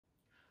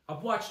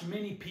I've watched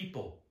many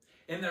people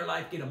in their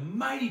life get a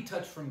mighty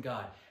touch from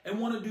God and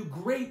want to do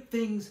great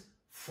things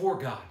for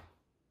God.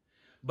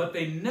 But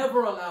they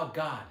never allow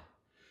God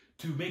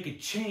to make a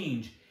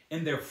change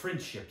in their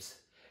friendships.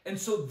 And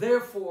so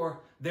therefore,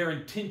 their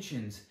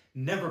intentions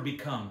never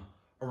become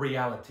a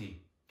reality.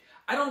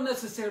 I don't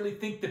necessarily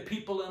think the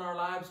people in our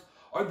lives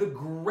are the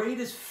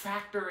greatest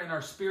factor in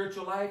our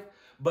spiritual life,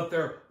 but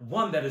they're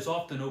one that is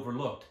often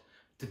overlooked.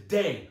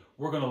 Today,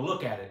 we're going to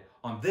look at it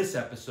on this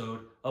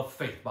episode of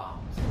Faith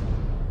Bombs.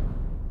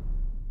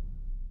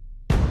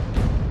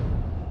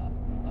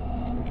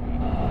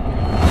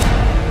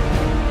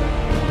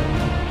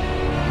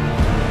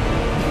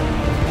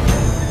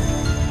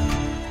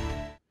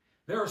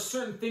 There are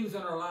certain things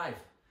in our life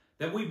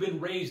that we've been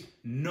raised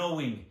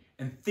knowing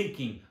and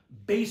thinking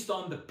based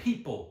on the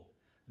people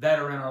that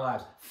are in our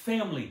lives.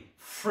 Family,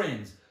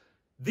 friends,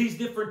 these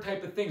different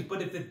type of things.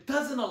 But if it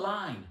doesn't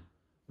align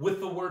with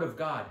the Word of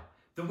God,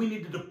 then we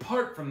need to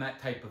depart from that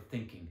type of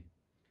thinking.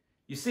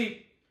 You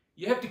see,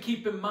 you have to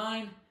keep in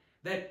mind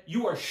that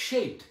you are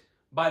shaped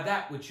by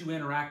that which you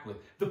interact with,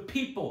 the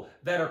people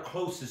that are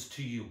closest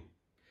to you.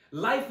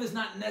 Life is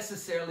not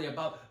necessarily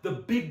about the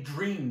big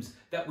dreams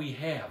that we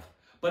have,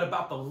 but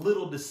about the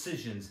little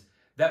decisions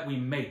that we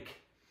make.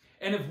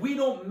 And if we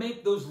don't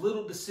make those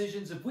little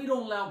decisions, if we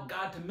don't allow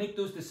God to make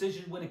those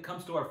decisions when it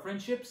comes to our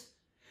friendships,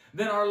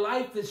 then our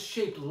life is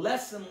shaped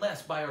less and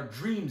less by our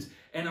dreams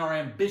and our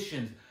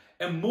ambitions,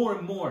 and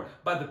more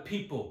by the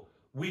people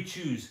we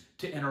choose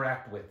to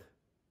interact with.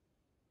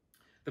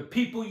 The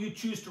people you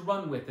choose to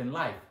run with in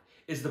life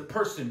is the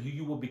person who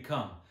you will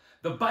become.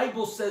 The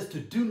Bible says to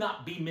do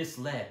not be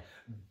misled.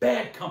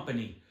 Bad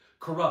company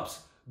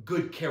corrupts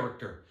good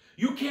character.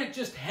 You can't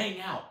just hang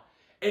out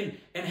and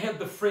have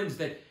the friends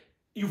that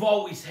you've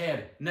always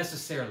had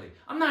necessarily.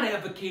 I'm not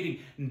advocating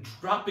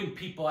dropping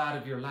people out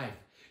of your life.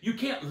 You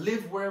can't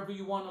live wherever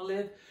you want to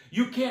live.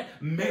 You can't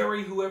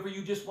marry whoever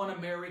you just want to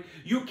marry.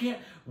 You can't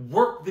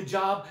work the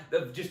job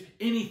of just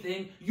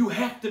anything. You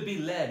have to be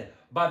led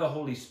by the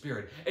Holy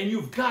Spirit. And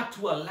you've got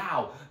to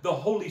allow the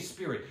Holy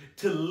Spirit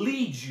to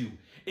lead you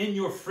in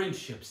your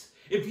friendships.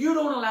 If you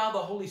don't allow the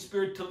Holy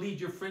Spirit to lead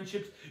your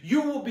friendships,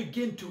 you will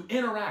begin to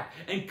interact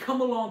and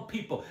come along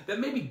people that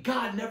maybe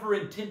God never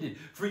intended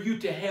for you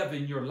to have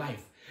in your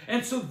life.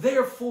 And so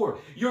therefore,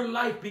 your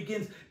life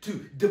begins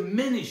to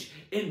diminish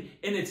in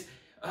its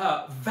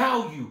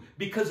value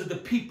because of the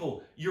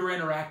people you're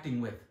interacting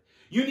with.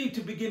 You need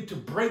to begin to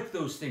break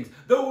those things.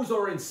 Those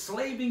are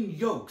enslaving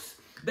yokes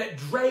that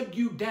drag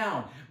you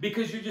down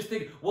because you're just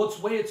thinking, well, it's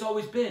the way it's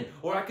always been,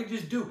 or I could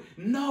just do.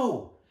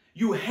 No,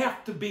 you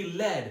have to be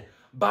led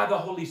by the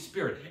Holy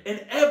Spirit in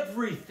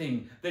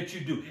everything that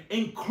you do,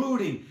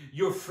 including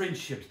your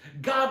friendships.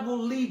 God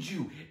will lead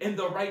you in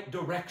the right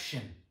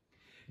direction.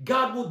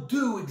 God will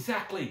do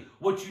exactly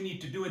what you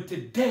need to do. And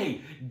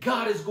today,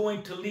 God is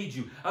going to lead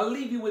you. I'll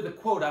leave you with a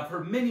quote I've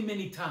heard many,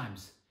 many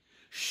times.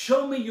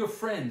 Show me your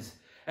friends,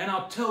 and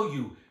I'll tell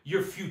you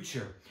your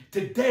future.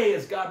 Today,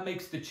 as God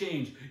makes the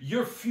change,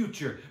 your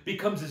future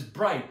becomes as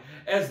bright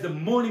as the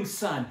morning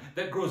sun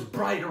that grows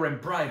brighter and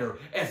brighter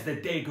as the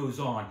day goes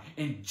on.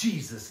 In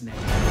Jesus' name.